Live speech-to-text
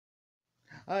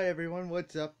Hi everyone,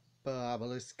 what's up?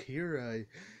 Obelisk here.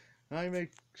 I'm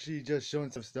actually just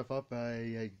showing some stuff up.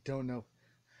 I don't know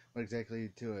what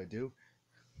exactly to do.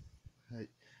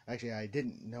 I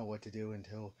didn't know what to do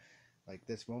until like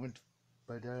this moment,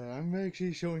 but I'm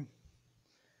actually showing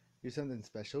you something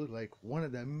special. Like one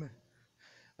of them,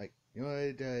 like you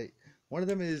know what? One of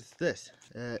them is this.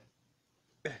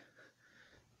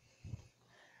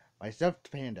 My stuffed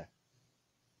panda.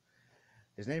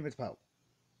 His name is Poe.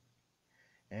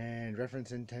 And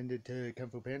reference intended to Kung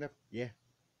Fu Panda? Yeah.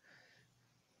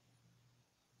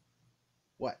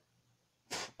 What?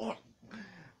 Oh.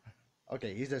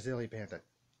 Okay, he's a silly panda.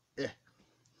 Yeah.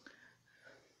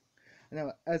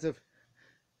 Now, as of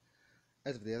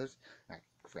the others,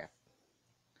 crap,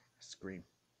 scream.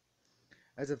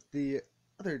 As of the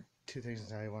other two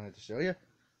things I wanted to show you,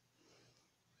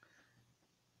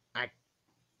 I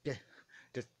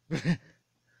just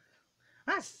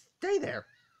stay there.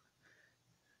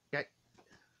 Okay,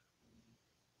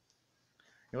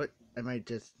 you know what? I might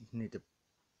just need to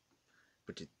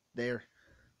put it there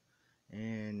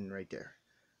and right there.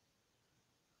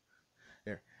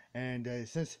 There. And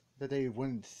since that they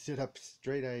wouldn't sit up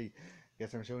straight, I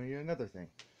guess I'm showing you another thing.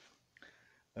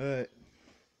 Uh,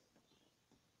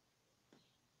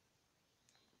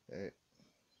 you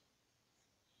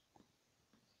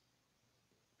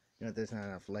know, there's not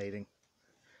enough lighting.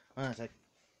 Hold on a sec.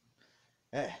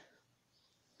 Uh,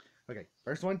 okay,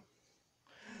 first one.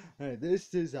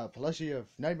 This is a plushie of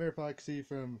Nightmare Foxy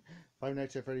from Five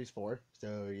Nights at Freddy's 4.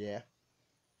 So yeah,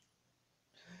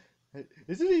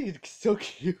 isn't he so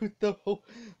cute though?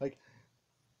 Like,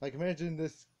 like imagine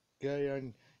this guy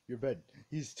on your bed.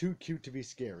 He's too cute to be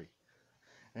scary.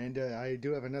 And I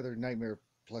do have another Nightmare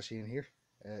plushie in here.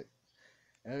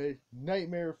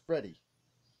 Nightmare Freddy.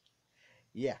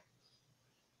 Yeah.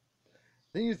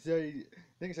 Things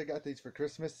I got these for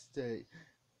Christmas.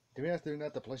 To be honest, they're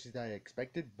not the plushies I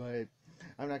expected, but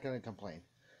I'm not gonna complain.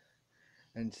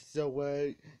 And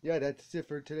so, yeah, that's it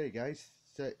for today, guys.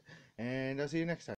 So, and I'll see you next time.